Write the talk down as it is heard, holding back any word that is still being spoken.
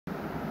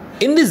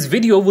In this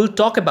video, we'll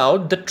talk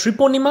about the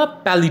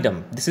Treponema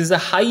Pallidum. This is a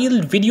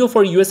high-yield video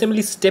for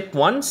USMLE Step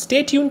 1.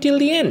 Stay tuned till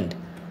the end.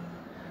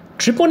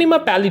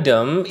 Treponema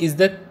Pallidum is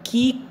the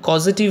key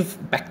causative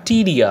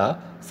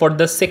bacteria for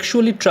the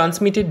sexually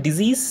transmitted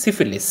disease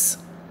Syphilis.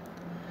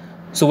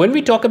 So when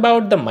we talk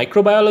about the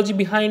microbiology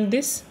behind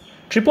this,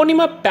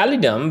 Treponema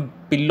Pallidum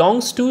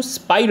belongs to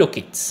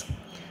spirochetes.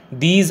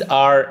 These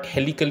are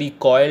helically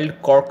coiled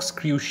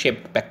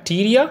corkscrew-shaped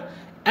bacteria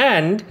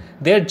and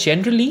they are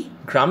generally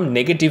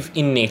gram-negative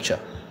in nature.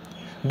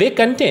 They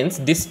contain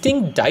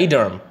distinct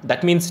diderm,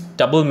 that means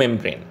double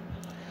membrane,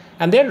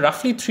 and they are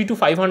roughly 300 to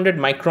 500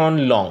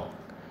 micron long.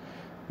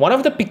 One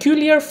of the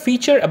peculiar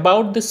feature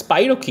about the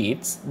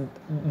spirochetes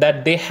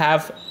that they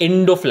have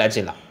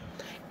endoflagella.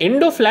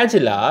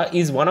 Endoflagella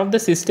is one of the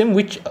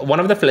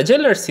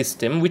flagellar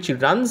system which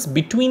runs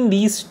between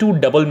these two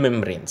double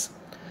membranes.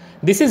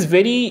 This is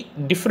very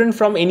different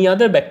from any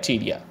other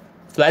bacteria.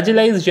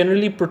 Flagella is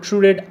generally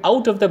protruded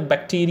out of the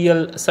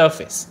bacterial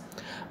surface,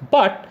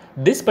 but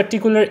this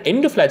particular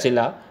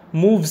endoflagella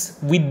moves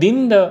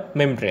within the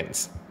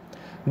membranes.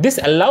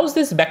 This allows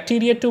this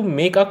bacteria to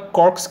make a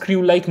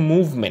corkscrew-like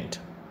movement.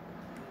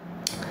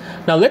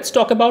 Now let's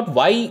talk about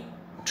why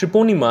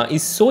Treponema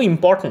is so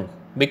important,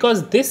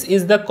 because this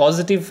is the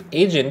causative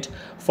agent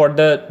for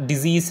the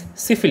disease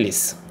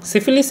Syphilis.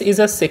 Syphilis is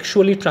a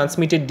sexually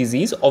transmitted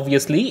disease.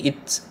 Obviously,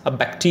 it's a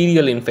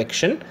bacterial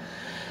infection.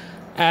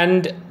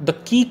 And the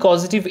key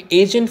causative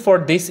agent for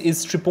this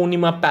is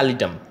Treponema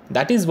Pallidum.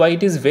 That is why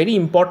it is very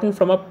important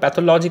from a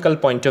pathological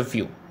point of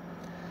view.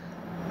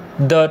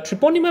 The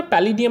Treponema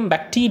Pallidum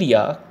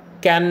bacteria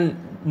can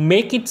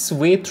make its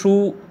way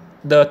through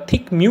the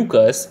thick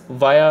mucus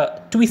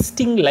via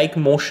twisting like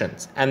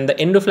motions, and the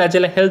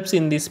endoflagella helps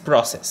in this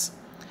process.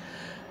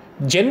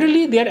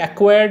 Generally, they are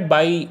acquired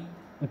by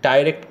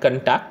direct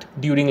contact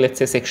during, let's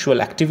say,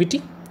 sexual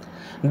activity.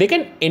 They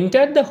can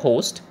enter the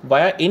host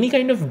via any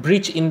kind of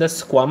breach in the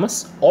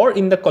squamous or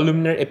in the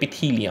columnar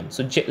epithelium.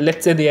 So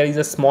let's say there is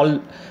a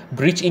small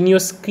breach in your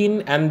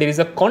skin and there is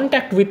a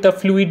contact with a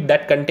fluid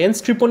that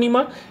contains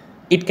Treponema,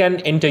 it can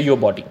enter your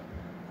body.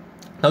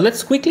 Now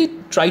let's quickly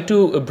try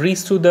to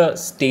breeze through the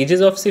stages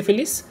of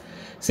syphilis.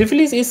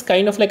 Syphilis is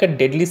kind of like a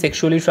deadly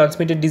sexually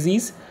transmitted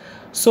disease.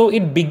 So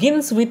it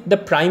begins with the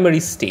primary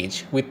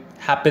stage, which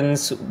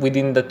happens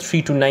within the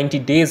 3 to 90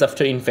 days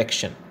after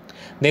infection.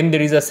 Then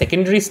there is a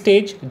secondary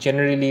stage,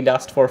 generally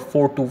lasts for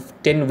 4 to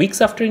 10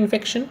 weeks after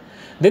infection.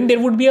 Then there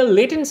would be a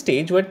latent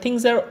stage where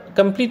things are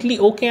completely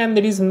okay and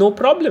there is no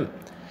problem.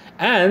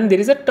 And there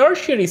is a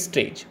tertiary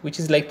stage, which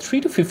is like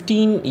 3 to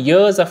 15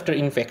 years after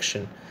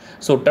infection.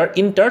 So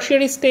in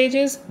tertiary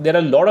stages, there are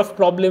a lot of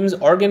problems,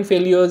 organ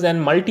failures,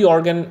 and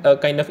multi-organ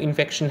kind of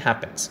infection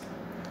happens.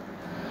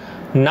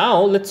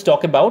 Now let's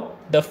talk about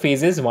the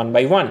phases one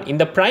by one. In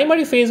the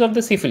primary phase of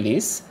the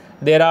syphilis,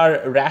 there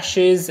are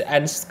rashes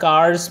and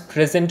scars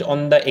present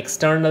on the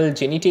external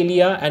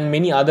genitalia and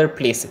many other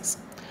places.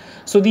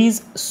 So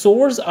these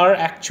sores are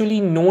actually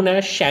known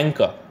as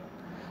chancre.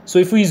 So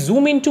if we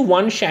zoom into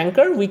one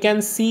chancre, we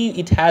can see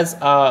it has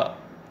a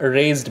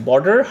raised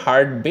border,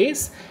 hard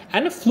base,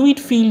 and a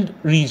fluid-filled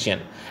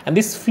region. And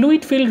this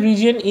fluid-filled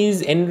region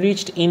is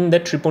enriched in the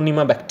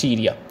Treponema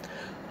bacteria.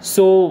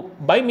 So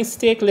by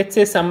mistake, let's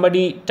say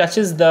somebody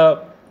touches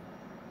the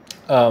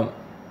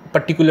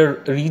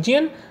particular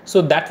region,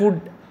 so that would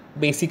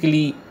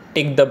basically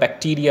take the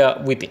bacteria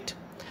with it.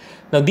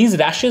 Now these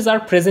rashes are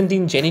present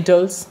in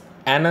genitals,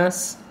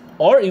 anus,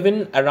 or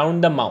even around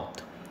the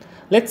mouth.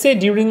 Let's say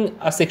during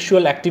a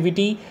sexual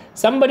activity,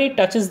 somebody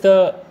touches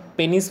the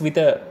penis with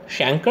a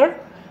chancre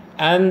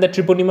and the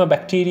Treponema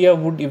bacteria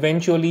would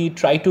eventually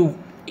try to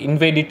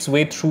invade its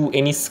way through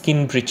any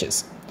skin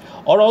breaches.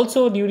 Or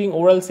also during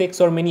oral sex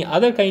or many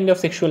other kind of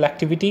sexual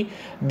activity,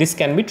 this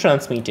can be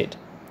transmitted.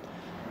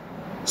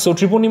 So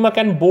Treponema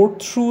can bore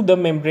through the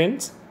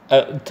membranes,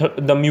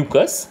 the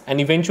mucus,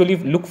 and eventually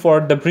look for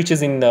the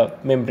breaches in the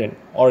membrane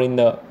or in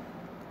the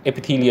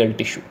epithelial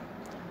tissue.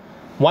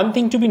 One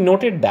thing to be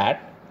noted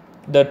that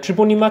the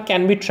Treponema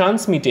can be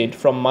transmitted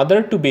from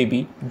mother to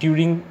baby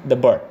during the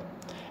birth.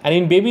 And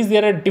in babies,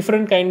 there are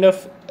different kind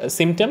of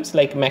symptoms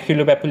like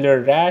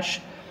maculopapular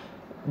rash,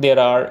 there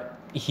are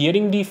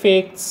hearing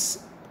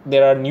defects,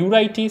 there are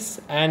neuritis,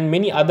 and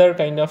many other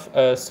kind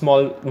of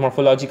small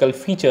morphological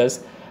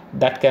features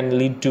that can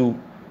lead to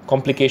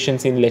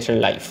complications in later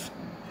life.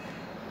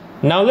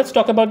 Now let's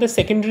talk about the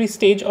secondary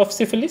stage of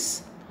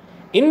syphilis.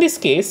 In this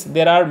case,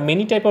 there are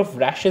many types of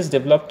rashes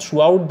developed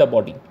throughout the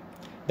body.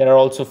 There are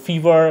also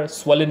fever,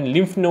 swollen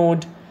lymph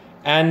node,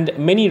 and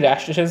many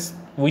rashes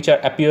which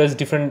appears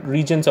different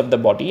regions of the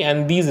body,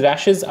 and these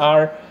rashes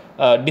are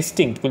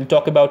distinct. We'll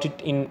talk about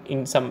it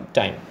in some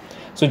time.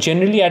 So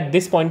generally at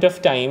this point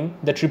of time,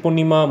 the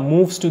Treponema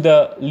moves to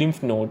the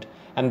lymph node,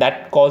 and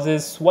that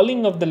causes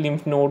swelling of the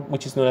lymph node,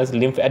 which is known as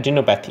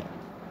lymphadenopathy.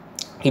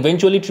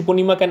 Eventually,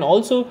 Treponema can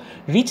also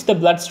reach the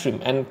bloodstream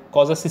and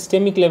cause a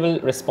systemic level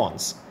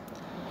response.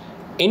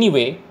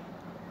 Anyway,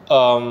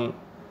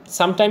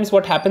 sometimes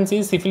what happens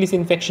is syphilis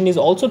infection is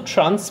also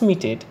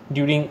transmitted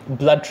during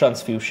blood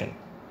transfusion.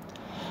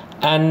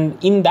 And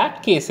in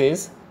that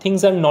cases,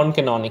 things are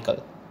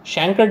non-canonical.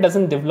 Chancre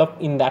doesn't develop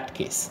in that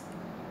case.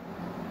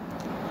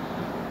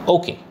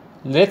 Okay,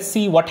 let's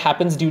see what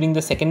happens during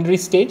the secondary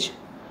stage.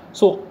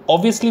 So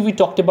obviously we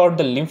talked about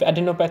the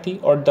lymphadenopathy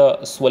or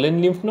the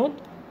swollen lymph node,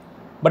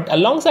 but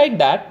alongside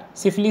that,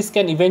 syphilis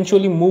can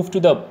eventually move to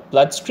the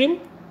bloodstream,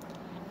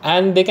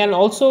 and they can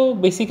also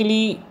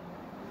basically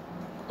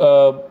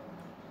cause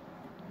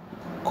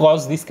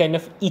this kind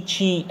of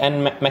itchy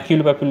and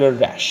maculopapular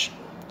rash.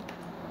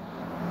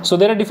 So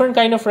there are different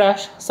kind of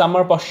rash. Some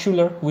are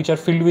pustular, which are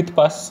filled with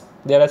pus.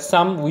 There are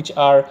some which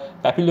are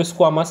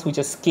papillosquamous, which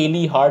are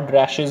scaly hard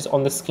rashes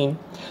on the skin.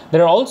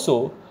 There are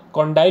also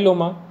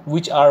condyloma,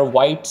 which are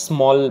white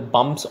small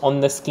bumps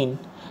on the skin.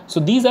 So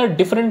these are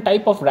different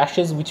type of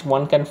rashes which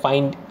one can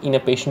find in a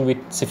patient with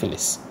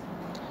syphilis.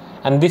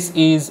 And this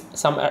is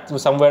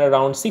somewhere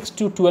around 6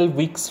 to 12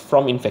 weeks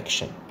from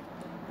infection.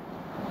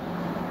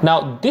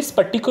 Now this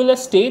particular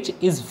stage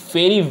is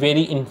very,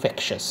 very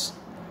infectious.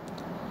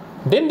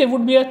 Then there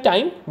would be a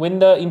time when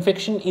the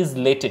infection is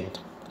latent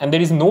and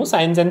there is no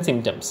signs and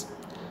symptoms.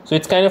 So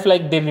it's kind of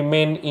like they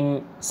remain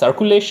in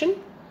circulation,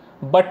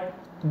 but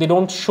they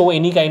don't show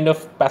any kind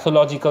of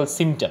pathological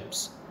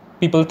symptoms.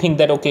 People think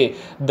that, okay,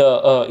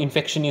 the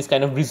infection is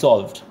kind of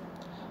resolved,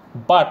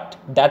 but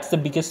that's the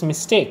biggest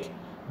mistake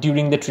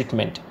during the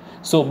treatment.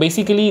 So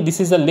basically this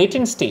is a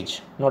latent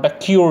stage, not a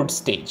cured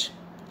stage.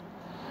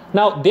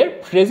 Now their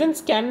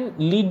presence can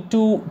lead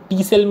to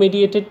T-cell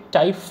mediated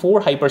type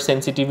 4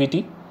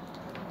 hypersensitivity,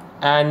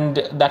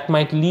 and that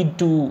might lead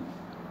to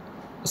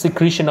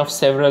secretion of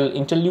several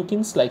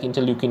interleukins like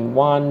interleukin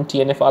 1,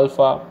 TNF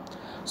alpha.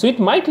 So it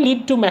might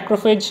lead to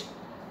macrophage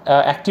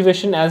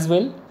activation as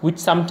well, which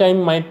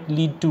sometimes might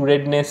lead to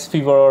redness,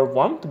 fever or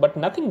warmth, but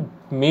nothing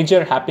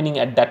major happening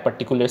at that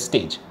particular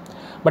stage.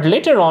 But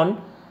later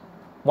on,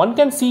 one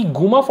can see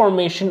guma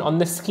formation on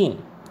the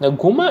skin. Now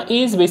guma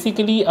is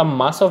basically a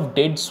mass of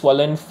dead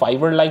swollen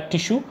fiber-like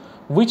tissue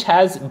which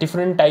has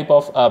different type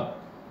of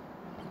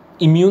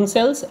immune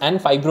cells and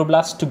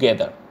fibroblasts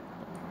together.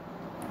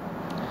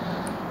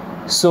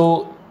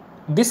 So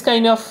this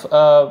kind of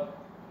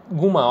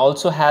guma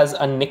also has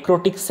a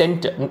necrotic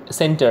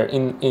center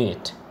in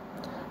it.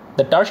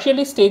 The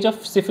tertiary stage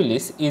of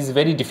syphilis is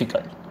very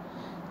difficult.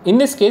 In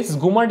this case,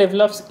 guma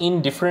develops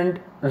in different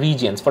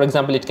regions. For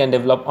example, it can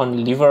develop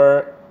on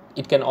liver.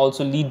 It can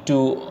also lead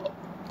to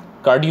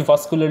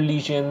cardiovascular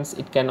lesions.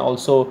 It can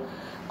also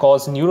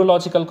cause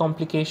neurological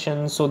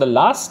complications. So the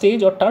last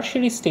stage or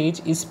tertiary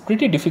stage is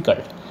pretty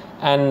difficult,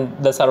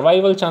 and the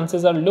survival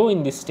chances are low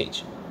in this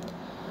stage.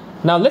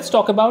 Now let's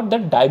talk about the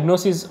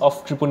diagnosis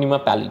of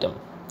Treponema pallidum.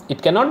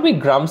 It cannot be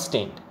gram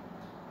stained,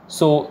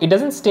 so it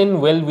doesn't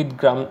stain well with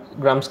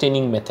gram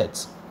staining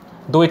methods,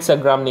 though it's a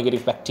gram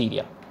negative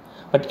bacteria.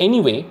 But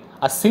anyway,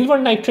 a silver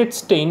nitrate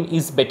stain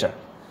is better.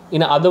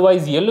 In an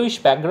otherwise yellowish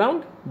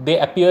background, they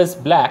appears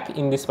black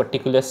in this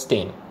particular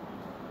stain.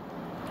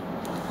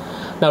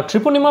 Now,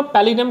 Treponema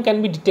pallidum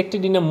can be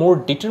detected in a more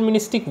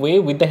deterministic way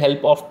with the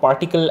help of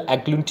particle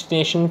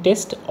agglutination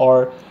test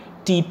or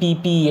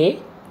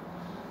TPPA.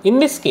 In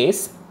this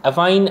case,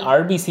 avine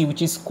RBC,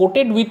 which is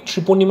coated with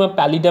Treponema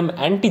pallidum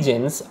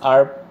antigens,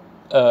 are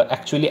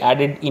actually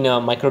added in a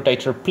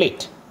microtiter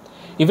plate.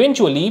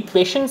 Eventually,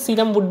 patient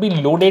serum would be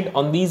loaded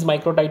on these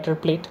microtiter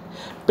plate.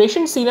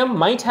 Patient serum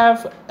might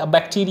have a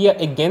bacteria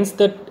against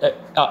the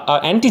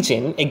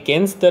antigen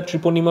against the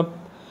Treponema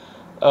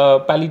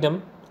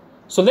pallidum.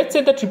 So let's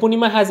say the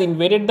Treponema has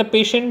invaded the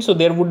patient, so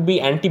there would be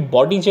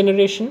antibody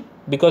generation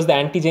because the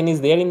antigen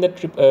is there in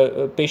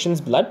the patient's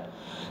blood.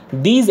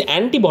 These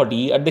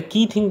antibody are the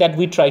key thing that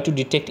we try to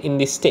detect in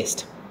this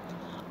test.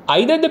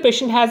 Either the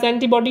patient has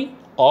antibody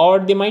or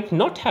they might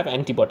not have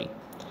antibody.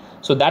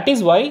 So that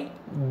is why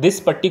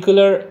this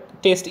particular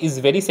test is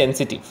very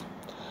sensitive.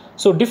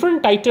 So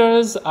different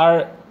titers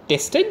are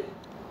tested.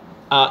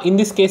 In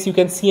this case, you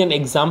can see an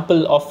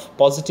example of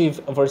positive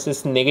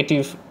versus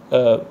negative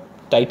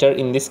titer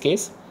in this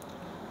case.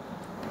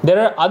 There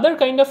are other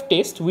kind of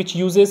tests which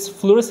uses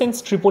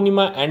fluorescence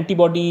Treponema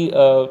antibody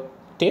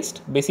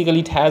test. Basically,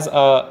 it has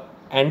a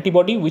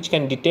antibody which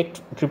can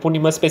detect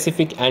Treponema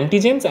specific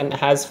antigens and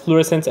has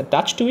fluorescence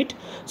attached to it.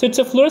 So it's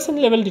a fluorescent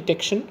level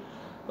detection,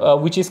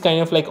 which is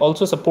kind of like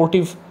also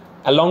supportive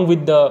along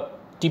with the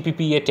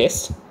TPPA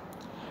test.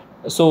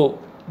 So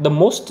the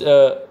most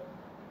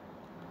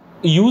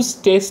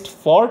used test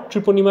for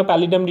Treponema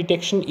pallidum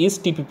detection is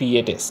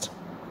TPPA test.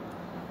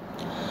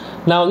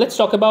 Now let's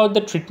talk about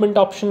the treatment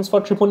options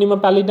for Treponema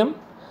pallidum.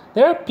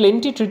 There are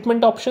plenty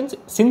treatment options.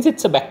 Since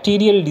it's a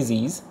bacterial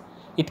disease,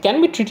 it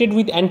can be treated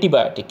with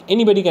antibiotic.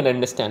 Anybody can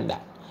understand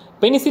that.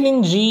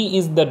 Penicillin G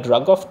is the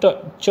drug of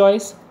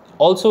choice.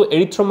 Also,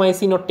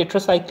 erythromycin or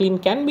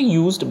tetracycline can be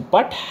used,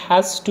 but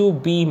has to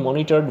be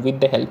monitored with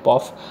the help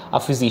of a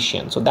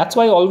physician. So that's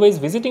why always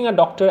visiting a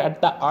doctor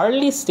at the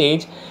early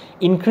stage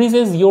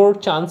increases your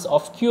chance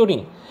of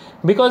curing,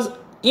 because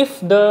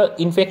if the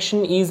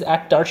infection is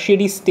at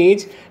tertiary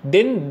stage,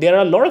 then there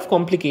are a lot of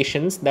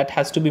complications that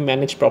has to be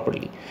managed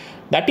properly.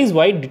 That is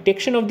why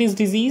detection of this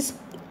disease,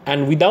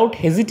 and without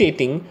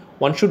hesitating,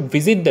 one should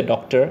visit the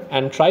doctor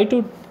and try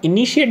to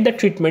initiate the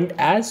treatment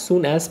as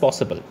soon as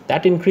possible.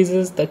 That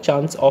increases the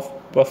chance of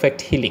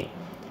perfect healing.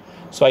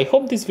 So I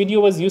hope this video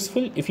was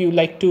useful. If you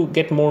like to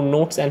get more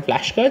notes and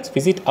flashcards,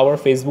 visit our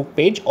Facebook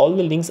page. All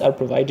the links are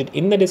provided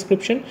in the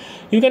description.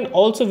 You can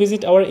also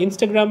visit our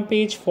Instagram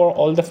page for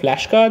all the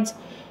flashcards.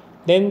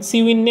 Then see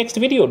you in next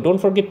video. Don't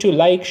forget to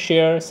like,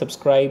 share,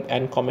 subscribe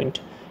and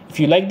comment. If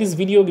you like this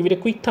video, give it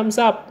a quick thumbs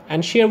up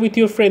and share with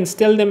your friends.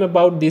 Tell them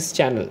about this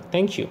channel.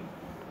 Thank you.